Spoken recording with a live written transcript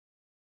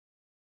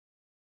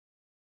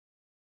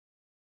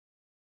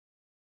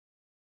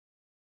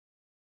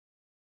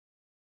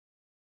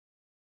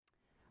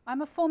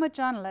I'm a former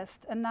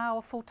journalist and now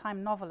a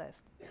full-time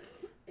novelist.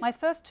 My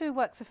first two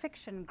works of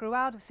fiction grew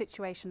out of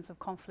situations of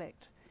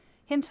conflict.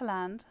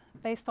 Hinterland,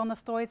 based on the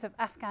stories of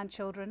Afghan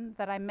children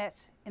that I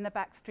met in the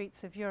back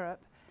streets of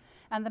Europe,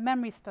 and The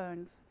Memory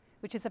Stones,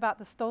 which is about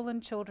the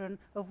stolen children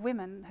of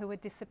women who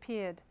had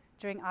disappeared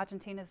during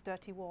Argentina's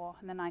dirty war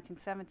in the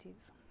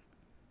 1970s.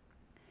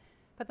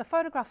 But the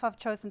photograph I've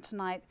chosen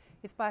tonight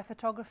is by a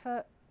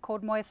photographer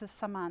called Moises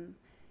Saman.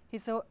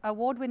 He's an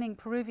award-winning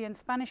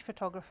Peruvian-Spanish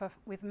photographer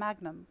with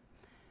Magnum,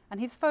 and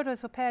his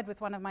photos were paired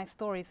with one of my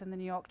stories in the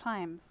New York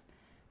Times.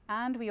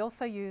 And we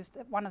also used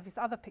one of his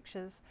other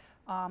pictures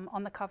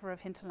on the cover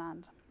of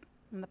Hinterland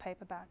in the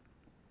paperback.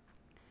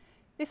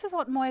 This is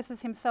what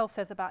Moises himself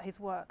says about his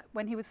work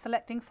when he was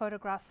selecting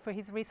photographs for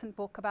his recent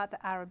book about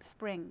the Arab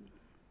Spring.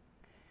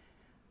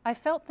 I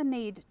felt the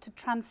need to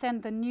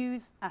transcend the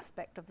news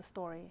aspect of the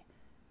story,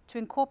 to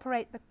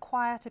incorporate the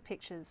quieter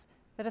pictures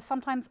that are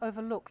sometimes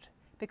overlooked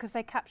because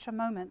they capture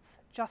moments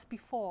just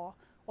before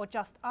or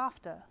just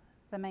after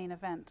the main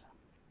event.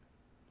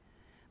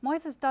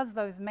 Moises does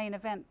those main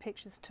event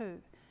pictures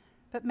too,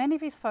 but many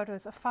of his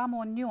photos are far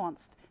more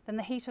nuanced than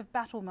the heat of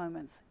battle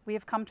moments we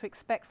have come to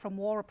expect from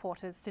war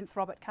reporters since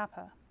Robert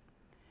Capa.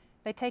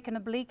 They take an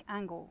oblique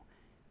angle,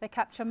 they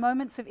capture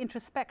moments of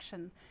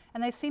introspection,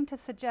 and they seem to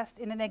suggest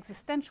in an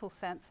existential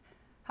sense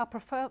how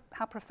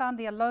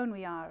profoundly alone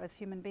we are as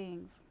human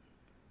beings.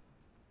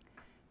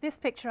 This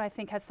picture, I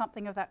think, has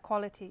something of that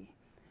quality.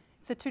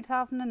 It's a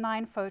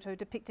 2009 photo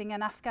depicting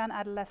an Afghan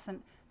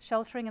adolescent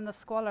sheltering in the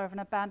squalor of an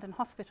abandoned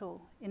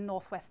hospital in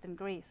northwestern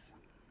Greece.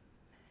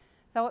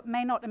 Though it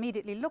may not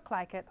immediately look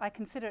like it, I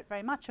consider it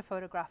very much a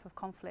photograph of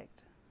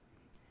conflict.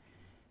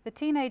 The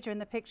teenager in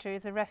the picture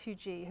is a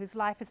refugee whose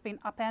life has been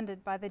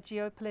upended by the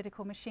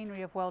geopolitical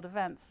machinery of world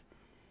events,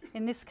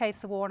 in this case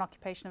the war and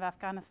occupation of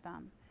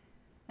Afghanistan.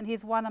 And he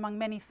is one among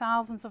many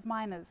thousands of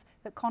miners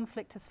that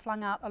conflict has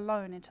flung out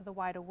alone into the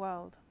wider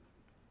world.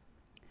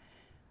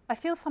 I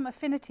feel some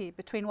affinity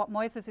between what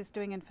Moises is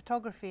doing in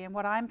photography and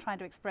what I'm trying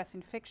to express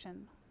in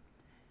fiction.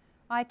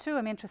 I too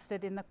am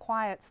interested in the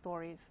quiet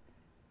stories,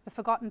 the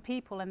forgotten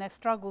people and their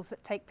struggles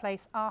that take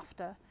place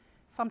after,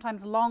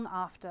 sometimes long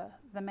after,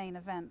 the main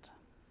event.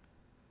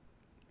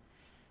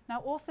 Now,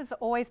 authors are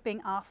always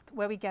being asked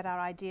where we get our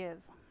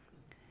ideas.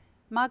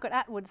 Margaret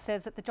Atwood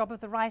says that the job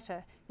of the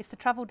writer is to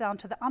travel down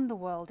to the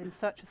underworld in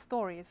search of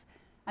stories,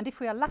 and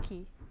if we are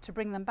lucky, to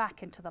bring them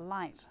back into the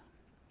light.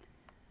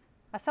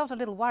 I felt a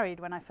little worried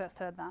when I first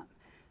heard that,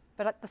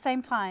 but at the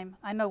same time,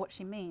 I know what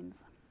she means.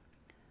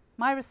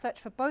 My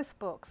research for both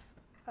books,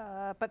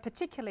 but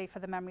particularly for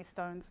The Memory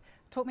Stones,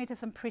 took me to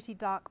some pretty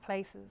dark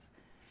places,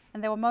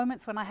 and there were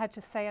moments when I had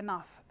to say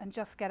enough and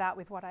just get out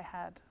with what I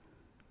had.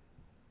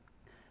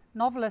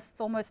 Novelists,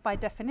 almost by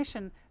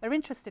definition, are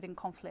interested in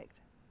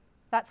conflict.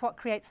 That's what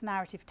creates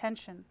narrative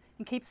tension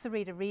and keeps the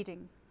reader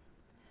reading.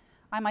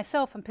 I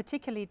myself am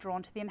particularly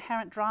drawn to the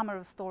inherent drama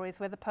of stories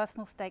where the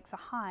personal stakes are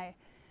high,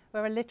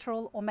 where a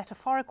literal or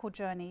metaphorical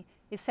journey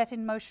is set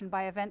in motion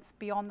by events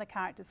beyond the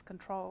character's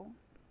control.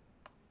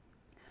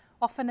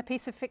 Often a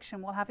piece of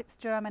fiction will have its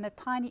germ in a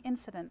tiny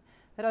incident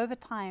that over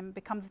time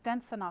becomes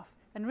dense enough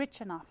and rich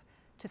enough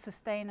to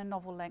sustain a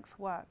novel-length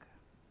work.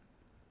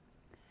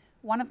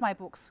 One of my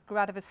books grew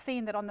out of a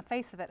scene that on the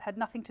face of it had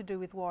nothing to do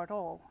with war at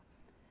all.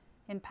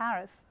 In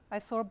Paris, I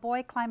saw a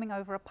boy climbing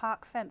over a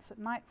park fence at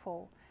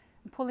nightfall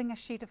and pulling a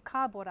sheet of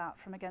cardboard out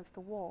from against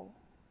a wall.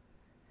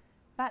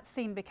 That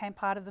scene became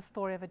part of the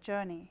story of a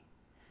journey,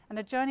 and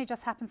a journey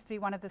just happens to be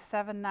one of the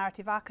 7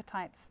 narrative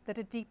archetypes that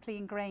are deeply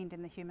ingrained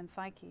in the human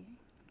psyche.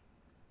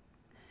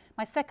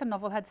 My second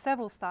novel had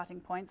several starting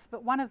points,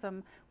 but one of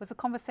them was a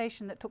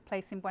conversation that took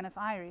place in Buenos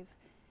Aires,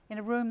 in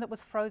a room that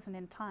was frozen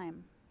in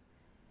time.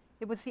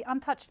 It was the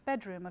untouched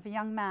bedroom of a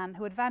young man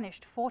who had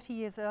vanished 40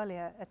 years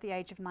earlier at the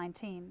age of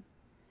 19.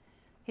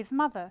 His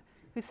mother,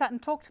 who sat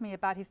and talked to me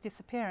about his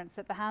disappearance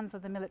at the hands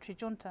of the military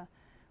junta,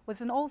 was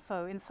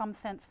also, in some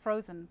sense,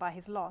 frozen by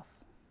his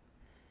loss.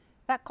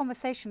 That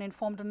conversation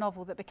informed a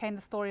novel that became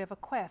the story of a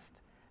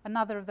quest,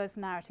 another of those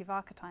narrative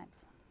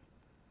archetypes.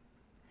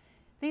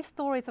 These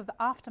stories of the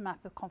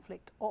aftermath of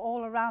conflict are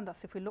all around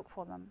us if we look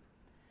for them.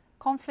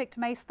 Conflict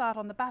may start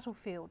on the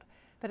battlefield,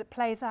 but it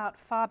plays out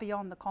far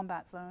beyond the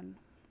combat zone.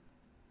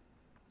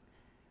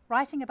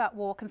 Writing about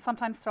war can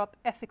sometimes throw up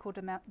ethical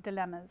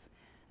dilemmas,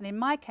 and in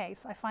my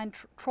case, I find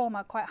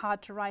trauma quite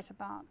hard to write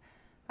about.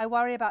 I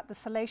worry about the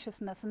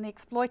salaciousness and the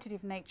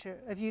exploitative nature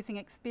of using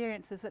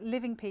experiences that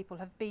living people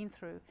have been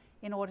through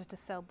in order to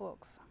sell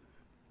books.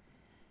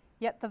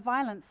 Yet the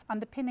violence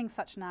underpinning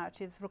such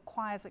narratives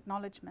requires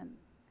acknowledgement.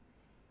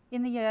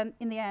 In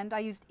the end, I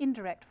used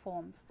indirect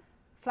forms,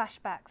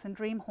 flashbacks and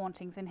dream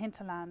hauntings in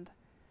Hinterland,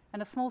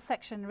 and a small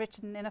section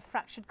written in a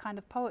fractured kind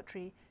of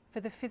poetry for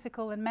the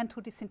physical and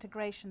mental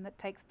disintegration that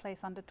takes place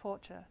under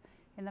torture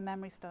in The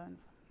Memory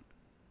Stones.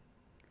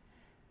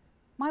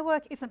 My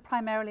work isn't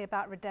primarily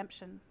about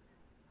redemption.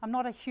 I'm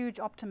not a huge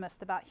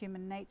optimist about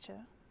human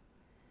nature.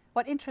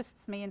 What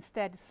interests me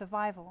instead is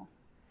survival,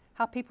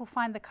 how people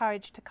find the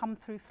courage to come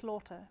through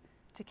slaughter,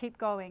 to keep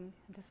going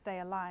and to stay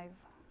alive.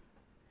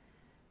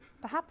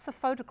 Perhaps a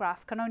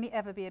photograph can only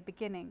ever be a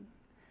beginning.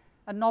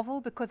 A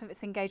novel, because of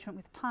its engagement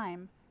with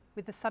time,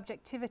 with the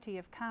subjectivity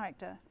of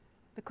character,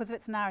 because of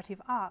its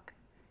narrative arc,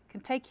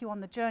 can take you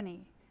on the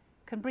journey,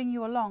 can bring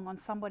you along on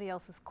somebody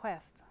else's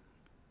quest.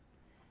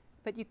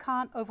 But you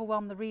can't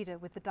overwhelm the reader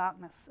with the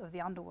darkness of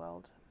the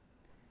underworld.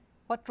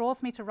 What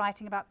draws me to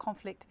writing about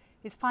conflict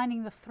is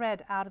finding the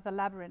thread out of the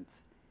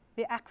labyrinth,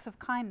 the acts of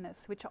kindness,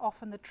 which are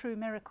often the true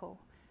miracle,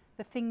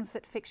 the things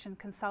that fiction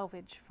can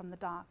salvage from the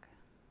dark.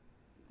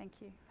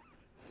 Thank you.